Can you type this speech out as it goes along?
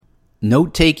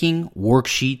Note-taking,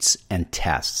 worksheets, and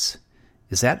tests.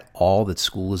 Is that all that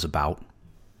school is about?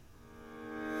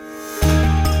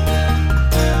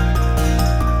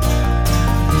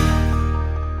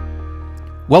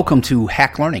 Welcome to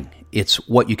Hack Learning. It's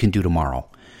what you can do tomorrow.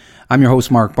 I'm your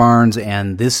host, Mark Barnes,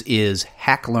 and this is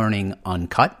Hack Learning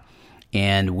Uncut.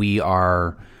 And we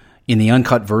are in the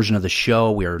uncut version of the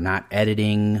show. We are not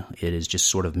editing. It is just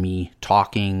sort of me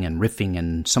talking and riffing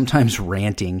and sometimes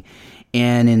ranting.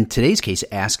 And in today's case,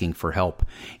 asking for help.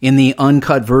 In the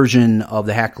uncut version of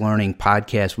the Hack Learning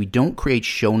podcast, we don't create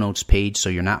show notes page, so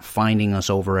you're not finding us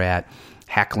over at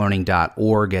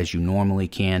hacklearning.org as you normally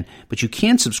can, but you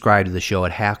can subscribe to the show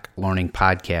at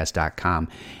hacklearningpodcast.com.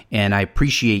 And I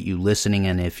appreciate you listening,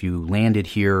 and if you landed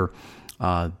here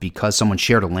because someone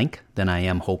shared a link, then I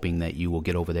am hoping that you will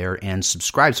get over there and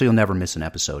subscribe so you'll never miss an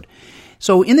episode.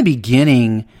 So in the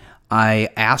beginning, I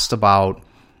asked about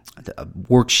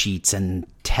worksheets and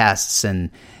tests and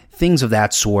things of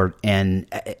that sort and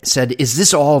said, is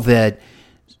this all that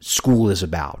school is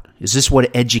about? Is this what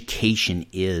education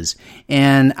is?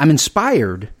 And I'm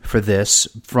inspired for this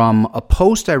from a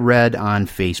post I read on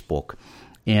Facebook.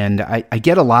 And I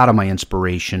get a lot of my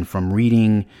inspiration from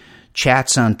reading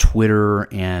chats on Twitter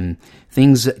and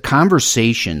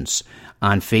conversations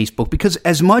on Facebook, because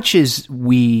as much as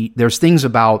there's things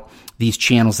about these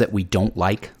channels that we don't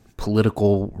like,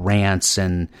 political rants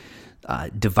and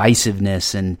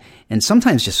divisiveness and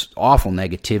sometimes just awful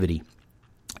negativity.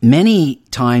 Many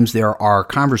times there are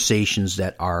conversations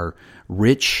that are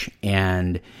rich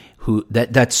and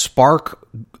that spark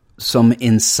some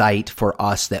insight for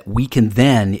us that we can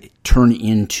then turn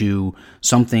into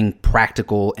something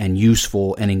practical and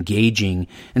useful and engaging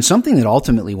and something that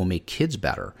ultimately will make kids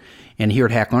better. And here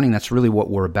at Hack Learning, that's really what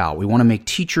we're about. We want to make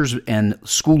teachers and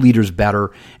school leaders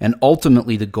better, and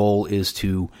ultimately the goal is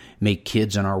to make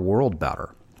kids in our world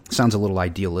better. Sounds a little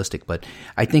idealistic, but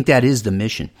I think that is the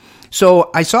mission.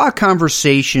 So I saw a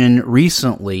conversation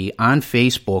recently on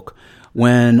Facebook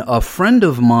when a friend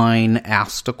of mine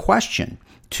asked a question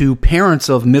to parents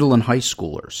of middle and high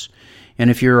schoolers.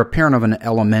 And if you're a parent of an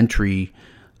elementary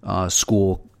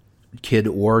school kid,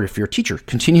 or if you're a teacher,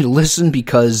 continue to listen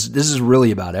because this is really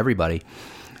about everybody.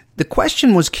 The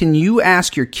question was, can you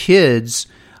ask your kids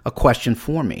a question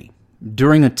for me?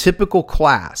 During a typical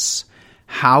class,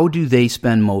 how do they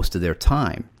spend most of their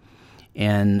time?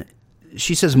 And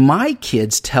she says, my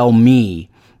kids tell me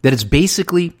that it's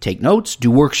basically take notes, do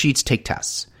worksheets, take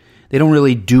tests. They don't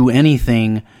really do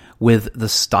anything with the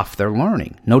stuff they're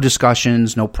learning. No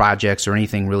discussions, no projects, or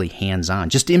anything really hands-on.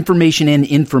 Just information in,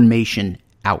 information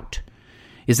out.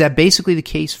 Is that basically the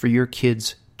case for your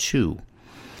kids too?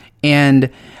 And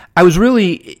I was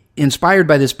really inspired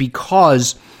by this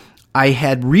because I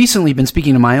had recently been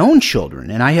speaking to my own children,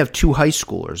 and I have two high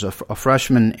schoolers, a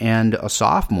freshman and a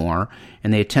sophomore,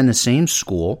 and they attend the same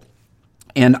school,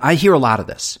 and I hear a lot of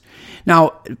this.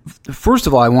 Now, first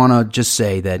of all, I want to just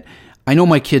say that I know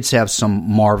my kids have some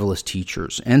marvelous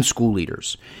teachers and school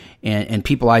leaders and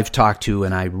people I've talked to,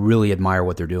 and I really admire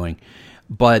what they're doing.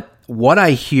 But what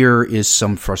I hear is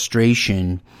some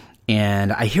frustration,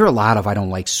 and I hear a lot of I don't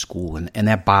like school, and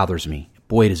that bothers me.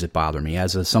 Boy, does it bother me.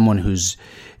 As someone who's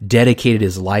dedicated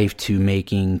his life to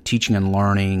making teaching and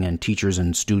learning and teachers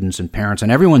and students and parents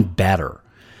and everyone better,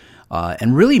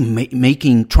 and really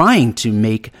trying to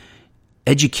make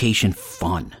education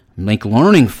fun, make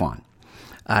learning fun.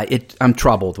 I'm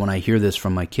troubled when I hear this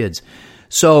from my kids.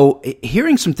 So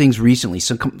hearing some things recently,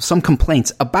 some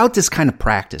complaints about this kind of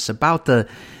practice, about the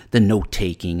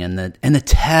note-taking and the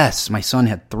tests. My son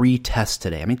had 3 tests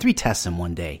today. 3 tests in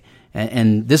one day.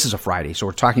 And this is a Friday, so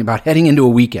we're talking about heading into a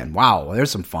weekend. Wow,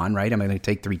 there's some fun, right? I'm going to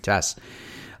take 3 tests.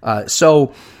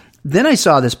 So then I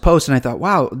saw this post, and I thought,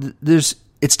 wow,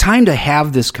 it's time to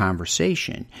have this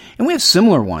conversation. And we have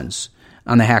similar ones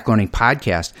on the Hack Learning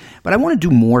podcast, but I want to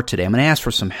do more today. I'm going to ask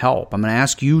for some help. I'm going to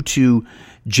ask you to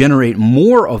generate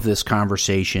more of this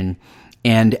conversation,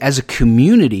 and as a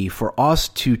community for us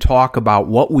to talk about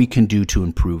what we can do to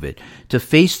improve it, to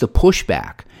face the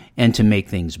pushback, and to make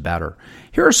things better.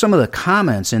 Here are some of the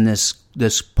comments in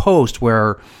this post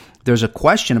where there's a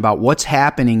question about what's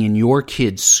happening in your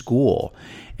kid's school.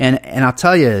 And I'll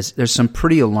tell you, there's some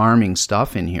pretty alarming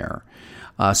stuff in here.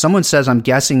 Someone says, I'm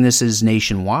guessing this is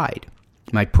nationwide.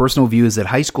 My personal view is that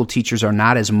high school teachers are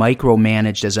not as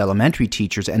micromanaged as elementary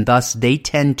teachers, and thus they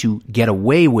tend to get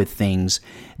away with things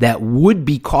that would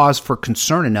be cause for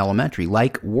concern in elementary,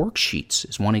 like worksheets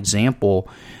is one example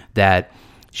that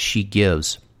she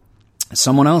gives.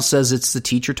 Someone else says it's the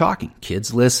teacher talking,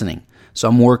 kids listening.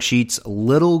 Some worksheets,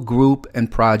 little group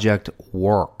and project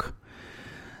work.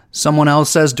 Someone else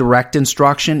says direct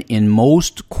instruction in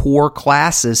most core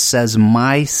classes, says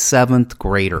my 7th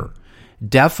grader.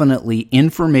 Definitely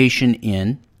information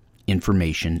in,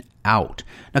 information out.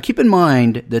 Now keep in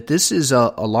mind that this is a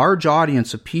large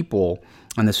audience of people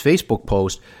on this Facebook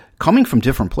post coming from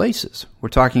different places. We're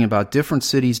talking about different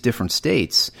cities, different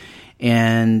states.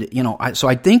 And, so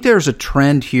I think there's a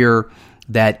trend here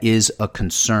that is a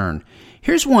concern.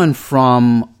 Here's one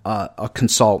from a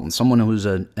consultant, someone who's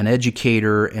an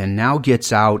educator and now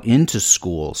gets out into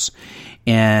schools.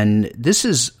 And this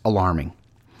is alarming.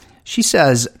 She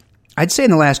says, I'd say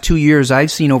in the last 2 years, I've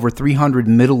seen over 300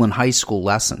 middle and high school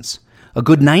lessons. A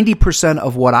good 90%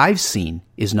 of what I've seen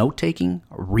is note-taking,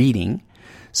 reading,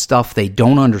 stuff they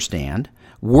don't understand,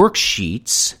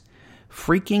 worksheets,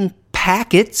 freaking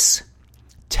packets,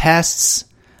 tests,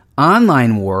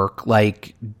 online work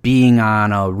like being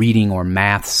on a reading or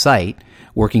math site,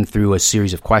 working through a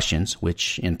series of questions,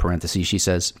 which in parentheses she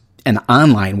says, an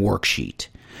online worksheet.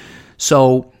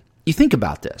 So you think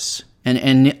about this,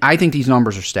 and I think these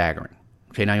numbers are staggering.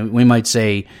 Okay, now we might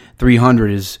say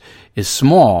 300 is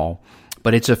small,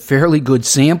 but it's a fairly good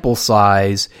sample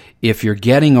size if you're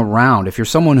getting around, if you're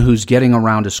someone who's getting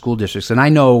around to school districts. And I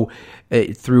know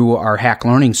through our Hack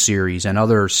Learning series and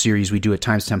other series we do at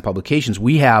Times 10 Publications,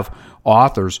 we have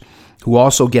authors who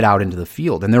also get out into the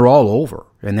field, and they're all over,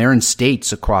 and they're in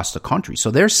states across the country. So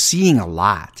they're seeing a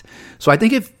lot. So I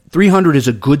think if 300 is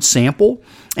a good sample,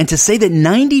 and to say that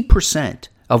 90%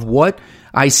 of what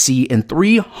I see in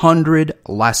 300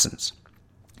 lessons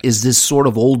is this sort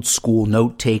of old school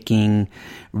note-taking,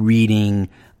 reading,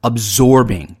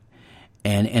 absorbing.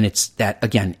 And it's that,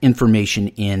 again, information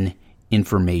in,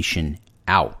 information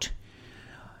out.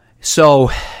 So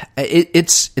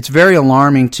it's very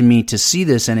alarming to me to see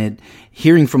this, and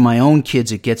hearing from my own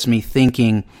kids, it gets me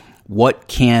thinking, what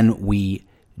can we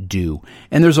do?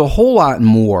 And there's a whole lot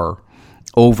more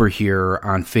over here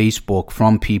on Facebook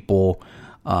from people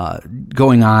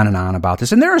going on and on about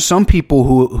this. And there are some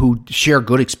people who share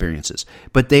good experiences,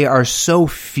 but they are so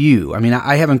few. I mean,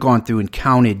 I haven't gone through and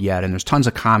counted yet, and there's tons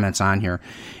of comments on here.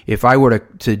 If I were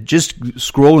to just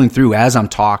scrolling through as I'm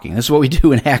talking, this is what we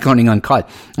do in Hack Learning Uncut.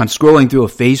 I'm scrolling through a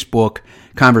Facebook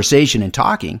conversation and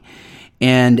talking.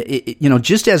 And,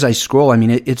 just as I scroll, I mean,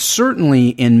 it's certainly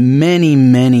in many,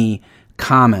 many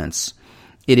comments,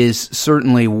 it is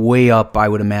certainly way up, I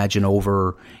would imagine,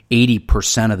 over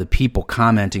 80% of the people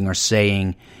commenting are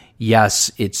saying,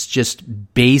 yes, it's just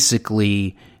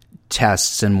basically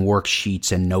tests and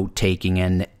worksheets and note-taking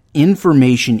and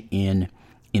information in,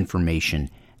 information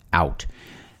out.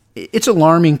 It's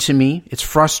alarming to me. It's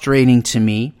frustrating to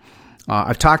me.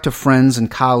 I've talked to friends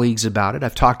and colleagues about it.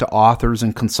 I've talked to authors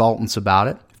and consultants about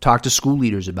it. I've talked to school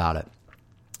leaders about it.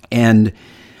 And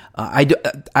I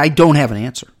don't have an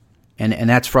answer. And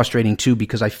that's frustrating too,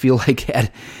 because I feel like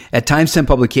at Times 10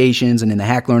 Publications and in the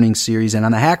Hack Learning series and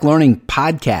on the Hack Learning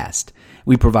podcast,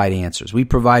 we provide answers. We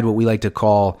provide what we like to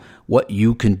call what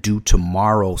you can do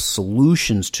tomorrow,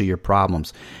 solutions to your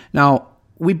problems. Now,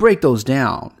 we break those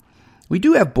down. We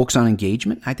do have books on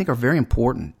engagement I think are very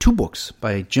important. 2 books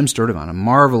by Jim Sturdivant, a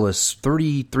marvelous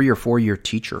 33 or 4-year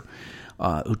teacher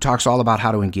who talks all about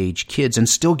how to engage kids and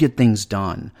still get things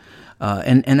done.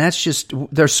 And that's just,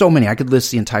 there's so many. I could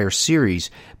list the entire series,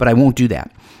 but I won't do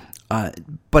that.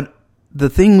 But the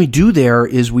thing we do there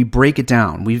is we break it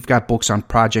down. We've got books on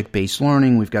project-based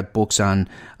learning. We've got books on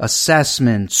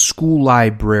assessment, school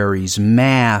libraries,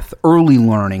 math, early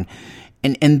learning.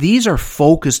 And these are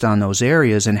focused on those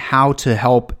areas and how to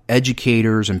help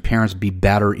educators and parents be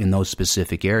better in those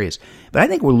specific areas. But I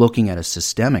think we're looking at a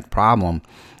systemic problem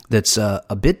that's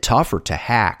a bit tougher to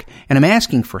hack. And I'm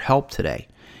asking for help today.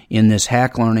 In this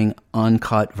Hack Learning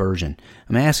Uncut version,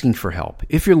 I'm asking for help.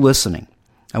 If you're listening,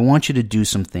 I want you to do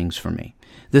some things for me.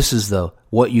 This is the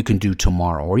what you can do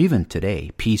tomorrow or even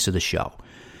today piece of the show.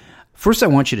 First, I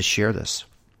want you to share this.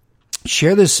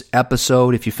 Share this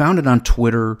episode. If you found it on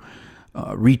Twitter,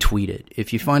 retweet it.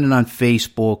 If you find it on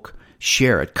Facebook,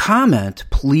 share it. Comment,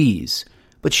 please,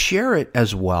 but share it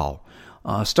as well.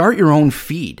 Start your own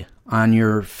feed on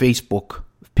your Facebook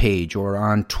page or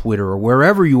on Twitter or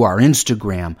wherever you are,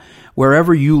 Instagram,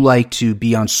 wherever you like to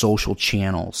be on social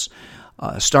channels.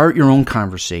 Start your own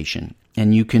conversation,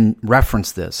 and you can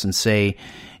reference this and say,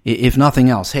 if nothing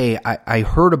else, hey, I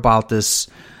heard about this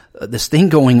thing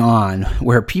going on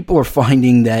where people are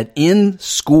finding that in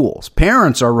schools,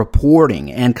 parents are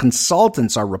reporting and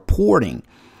consultants are reporting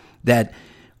that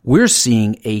we're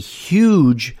seeing a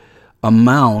huge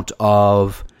amount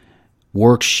of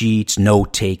worksheets,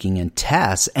 note-taking, and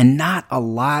tests, and not a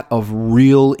lot of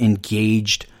real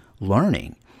engaged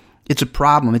learning. It's a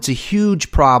problem. It's a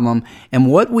huge problem. And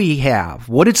what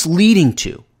it's leading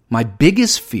to, my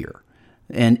biggest fear,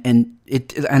 and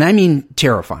I mean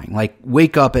terrifying, like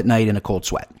wake up at night in a cold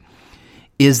sweat,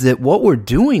 is that what we're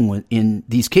doing in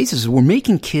these cases is we're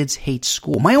making kids hate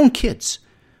school. My own kids,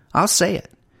 I'll say it.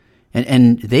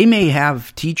 And they may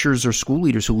have teachers or school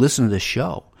leaders who listen to this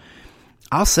show.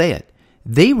 I'll say it.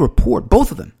 They report,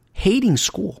 both of them, hating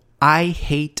school. I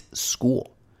hate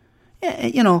school.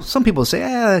 Some people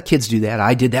say, kids do that.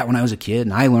 I did that when I was a kid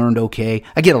and I learned okay.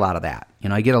 I get a lot of that.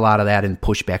 I get a lot of that in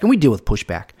pushback. And we deal with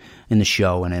pushback in the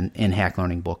show and in Hack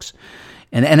Learning books.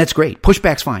 And it's great.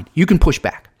 Pushback's fine. You can push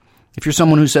back. If you're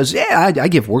someone who says, I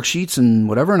give worksheets and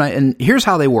whatever, and here's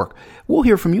how they work, we'll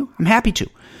hear from you. I'm happy to.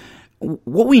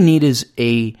 What we need is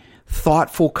a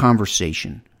thoughtful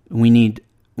conversation. We need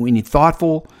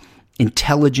thoughtful,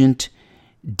 intelligent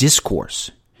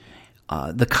discourse.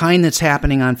 The kind that's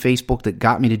happening on Facebook that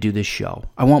got me to do this show.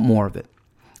 I want more of it.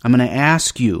 I'm going to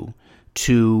ask you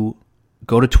to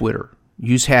go to Twitter.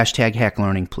 Use hashtag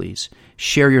HackLearning, please.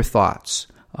 Share your thoughts.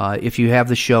 If you have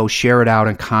the show, share it out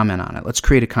and comment on it. Let's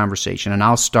create a conversation, and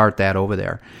I'll start that over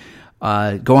there.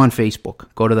 Go on Facebook.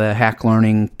 Go to the Hack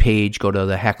Learning page. Go to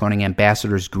the Hack Learning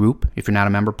Ambassadors group. If you're not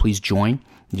a member, please join.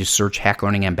 You just search Hack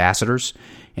Learning Ambassadors,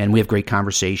 and we have great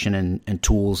conversation and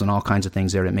tools and all kinds of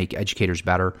things there that make educators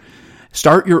better.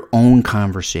 Start your own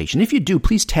conversation. If you do,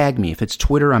 please tag me. If it's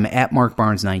Twitter, I'm at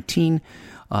MarkBarnes19.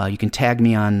 You can tag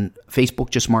me on Facebook,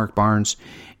 just Mark Barnes.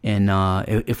 And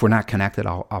if we're not connected,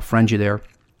 I'll friend you there.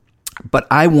 But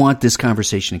I want this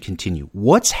conversation to continue.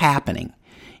 What's happening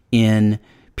in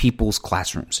people's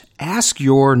classrooms? Ask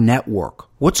your network.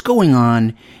 What's going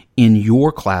on in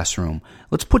your classroom?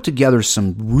 Let's put together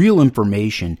some real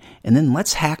information, and then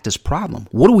let's hack this problem.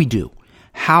 What do we do?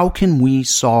 How can we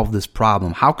solve this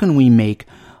problem? How can we make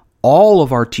all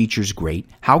of our teachers great?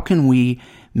 How can we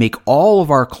make all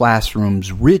of our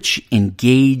classrooms rich,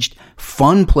 engaged,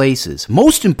 fun places?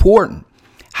 Most important,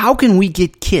 how can we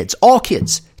get kids, all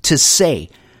kids, to say,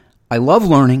 I love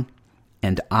learning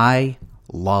and I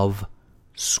love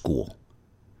school?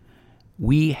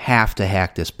 We have to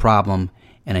hack this problem,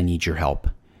 and I need your help.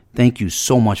 Thank you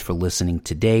so much for listening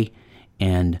today,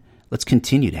 and let's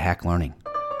continue to hack learning.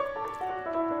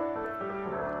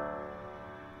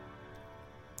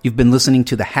 You've been listening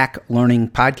to the Hack Learning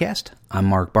Podcast. I'm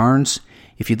Mark Barnes.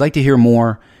 If you'd like to hear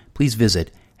more, please visit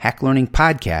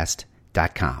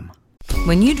hacklearningpodcast.com.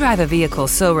 When you drive a vehicle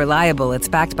so reliable it's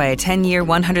backed by a 10-year,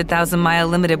 100,000-mile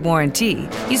limited warranty,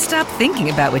 you stop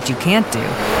thinking about what you can't do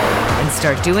and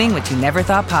start doing what you never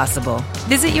thought possible.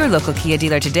 Visit your local Kia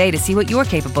dealer today to see what you're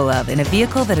capable of in a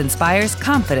vehicle that inspires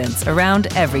confidence around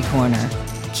every corner.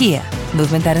 Kia,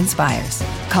 movement that inspires.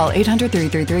 Call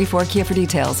 800-333-4KIA for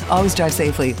details. Always drive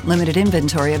safely. Limited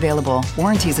inventory available.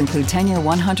 Warranties include 10-year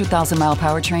 100,000-mile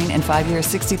powertrain and 5-year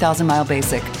 60,000-mile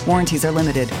basic. Warranties are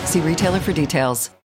limited. See retailer for details.